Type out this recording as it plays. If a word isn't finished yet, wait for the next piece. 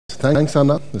Thanks,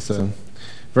 Anna. It's a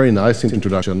very nice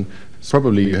introduction.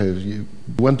 Probably you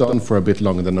went on for a bit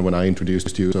longer than when I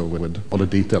introduced you, so with all the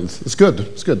details. It's good.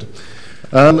 It's good.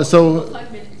 So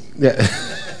 5 minutes. yeah.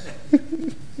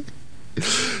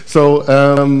 So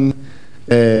I'm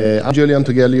Julian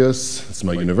Togelius. That's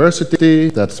my university.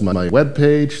 That's my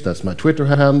webpage. That's my Twitter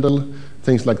handle.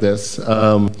 Things like this.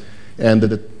 And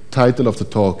the title of the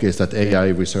talk is that AI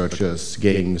researchers,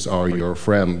 games are your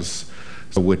friends.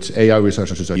 So which AI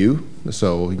researchers are you?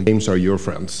 So games are your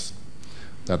friends.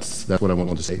 That's what I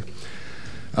want to say.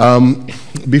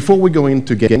 Before we go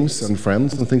into games and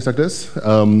friends and things like this,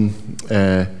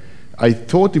 I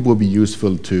thought it would be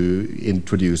useful to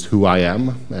introduce who I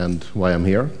am and why I'm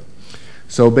here.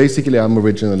 So basically, I'm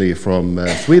originally from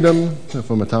Sweden,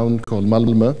 from a town called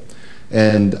Malmö,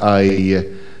 and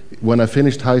when I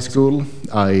finished high school,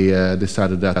 I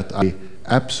decided that I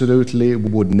absolutely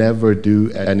would never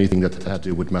do anything that had to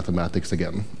do with mathematics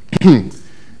again.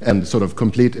 And sort of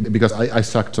complete, because I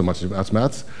sucked so much at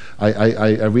maths,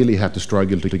 I really had to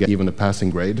struggle to get even a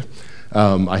passing grade.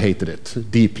 I hated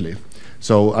it deeply.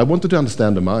 So I wanted to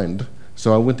understand the mind.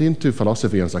 So I went into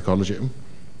philosophy and psychology.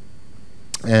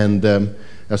 And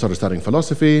I started studying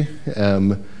philosophy,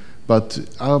 but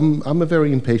I'm a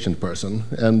very impatient person,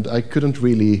 and I couldn't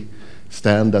really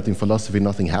stand that in philosophy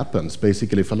nothing happens.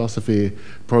 Basically, philosophy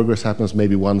progress happens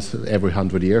maybe once every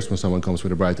 100 years when someone comes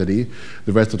with a bright idea.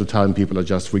 The rest of the time, people are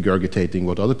just regurgitating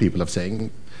what other people are saying.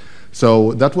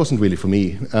 So that wasn't really for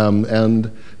me.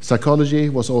 And psychology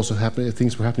was also happening.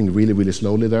 Things were happening really, really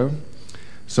slowly there.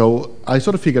 So I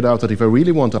sort of figured out that if I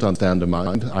really want to understand the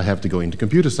mind, I have to go into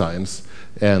computer science,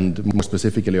 and more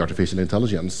specifically artificial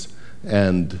intelligence,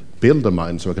 and build the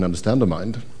mind so I can understand the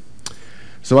mind.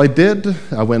 So I did.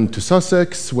 I went to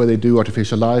Sussex, where they do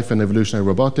artificial life and evolutionary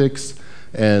robotics,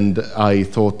 and I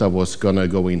thought I was going to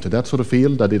go into that sort of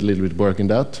field. I did a little bit of work in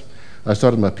that. I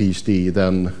started my PhD,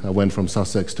 then I went from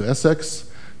Sussex to Essex,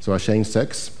 so I changed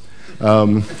sex.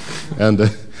 And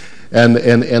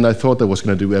I thought I was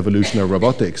going to do evolutionary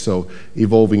robotics, so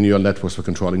evolving neural networks for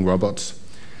controlling robots.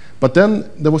 But then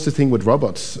there was the thing with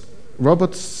robots.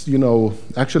 Robots,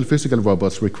 actual physical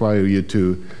robots require you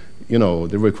to,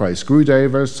 they require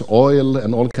screwdrivers, oil,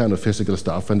 and all kind of physical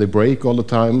stuff, and they break all the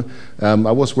time.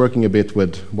 I was working a bit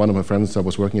with one of my friends I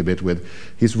was working a bit with.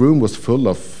 His room was full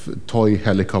of toy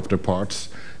helicopter parts,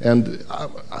 and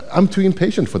I'm too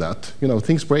impatient for that.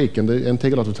 Things break and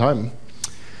take a lot of time.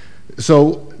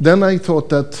 So then I thought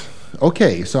that,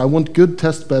 okay, so I want good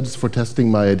test beds for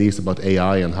testing my ideas about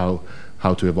AI and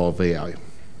how to evolve AI.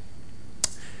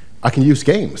 I can use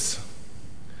games.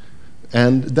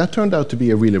 And that turned out to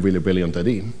be a really, really brilliant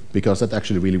idea, because that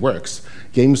actually really works.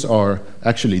 Games are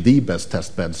actually the best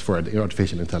test beds for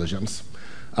artificial intelligence,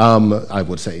 I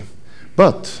would say.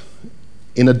 But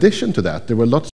in addition to that, there were lots